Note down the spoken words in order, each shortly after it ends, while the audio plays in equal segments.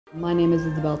My name is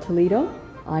Isabel Toledo.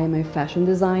 I am a fashion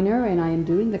designer and I am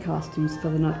doing the costumes for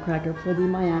the Nutcracker for the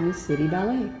Miami City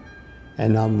Ballet.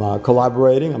 And I'm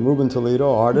collaborating. I'm Ruben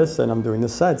Toledo, artist, and I'm doing the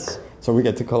sets. So we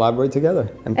get to collaborate together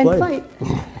and play. And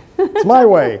fight. It's my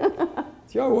way.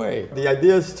 It's your way. The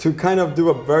idea is to kind of do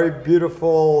a very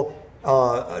beautiful,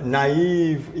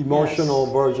 naive, emotional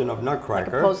version of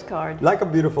Nutcracker. Like a postcard. Like a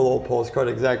beautiful old postcard,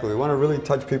 exactly. We want to really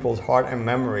touch people's heart and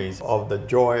memories of the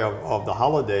joy of the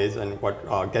holidays and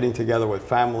what getting together with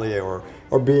family or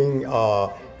being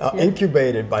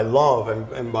incubated by love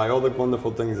and by all the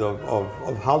wonderful things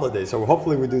of holidays. So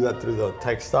hopefully we do that through the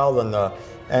textiles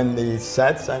and the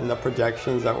sets and the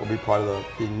projections that will be part of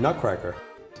the Nutcracker.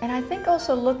 And I think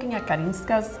also looking at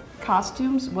Karinska's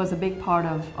costumes was a big part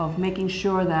of making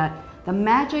sure that the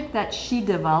magic that she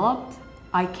developed,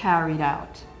 I carried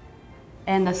out.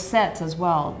 And the sets as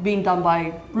well, being done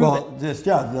by Ruben.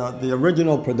 Well, the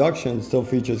original production still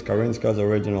features Karinska's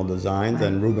original designs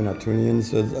and Ruben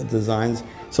Atunian's designs.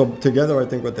 So together I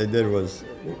think what they did was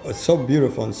so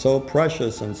beautiful and so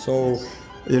precious and so,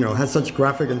 you know, has such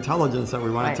graphic intelligence that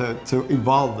we wanted to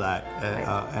evolve that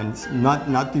and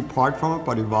not depart from it,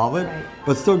 but evolve it,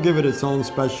 but still give it its own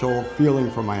special feeling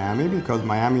for Miami, because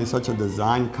Miami is such a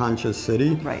design-conscious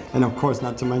city, and of course,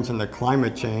 not to mention the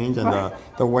climate change and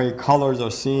the way colors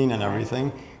are seen and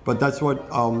everything. But that's what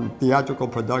theatrical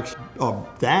production of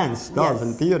dance does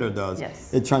and theater does.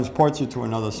 Yes. It transports you to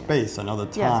another space, another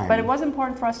time. Yes, but it was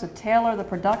important for us to tailor the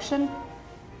production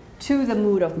to the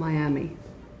mood of Miami.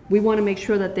 We want to make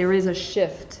sure that there is a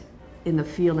shift in the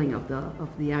feeling of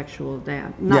the actual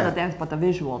dance. Not the dance, but the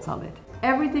visuals of it.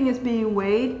 Everything is being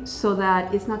weighed so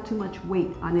that it's not too much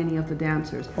weight on any of the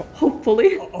dancers,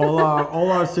 hopefully. All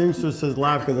our seamstresses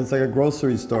laugh because it's like a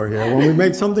grocery store here. When we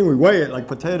make something, we weigh it like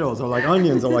potatoes or like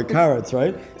onions or like carrots,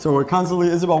 right? So we're constantly,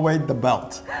 Isabel weighed the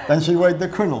belt, then she weighed the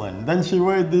crinoline, then she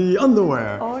weighed the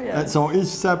underwear. Oh, yeah. And so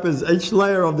each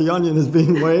layer of the onion is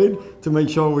being weighed to make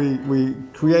sure we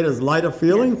create as light a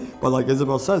feeling. But like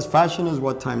Isabel says, fashion is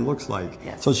what time looks like.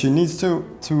 Yes. So she needs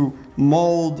to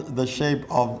mold the shape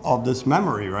of this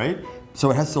memory, right?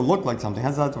 So it has to look like something, it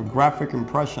has that graphic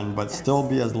impression, but still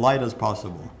be as light as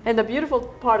possible. And the beautiful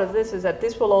part of this is that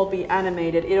this will all be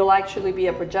animated. It'll actually be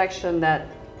a projection that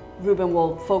Ruben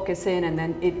will focus in, and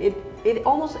then it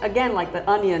almost, again, like the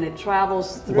onion, it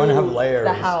travels through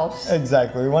the house.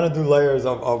 Exactly. We want to do layers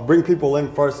of bring people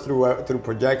in first through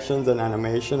projections and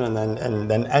animation, and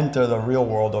then enter the real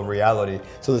world of reality.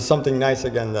 So there's something nice,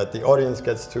 again, that the audience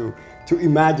gets to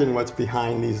imagine what's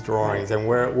behind these drawings and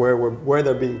where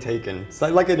they're being taken. It's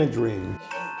like in a dream.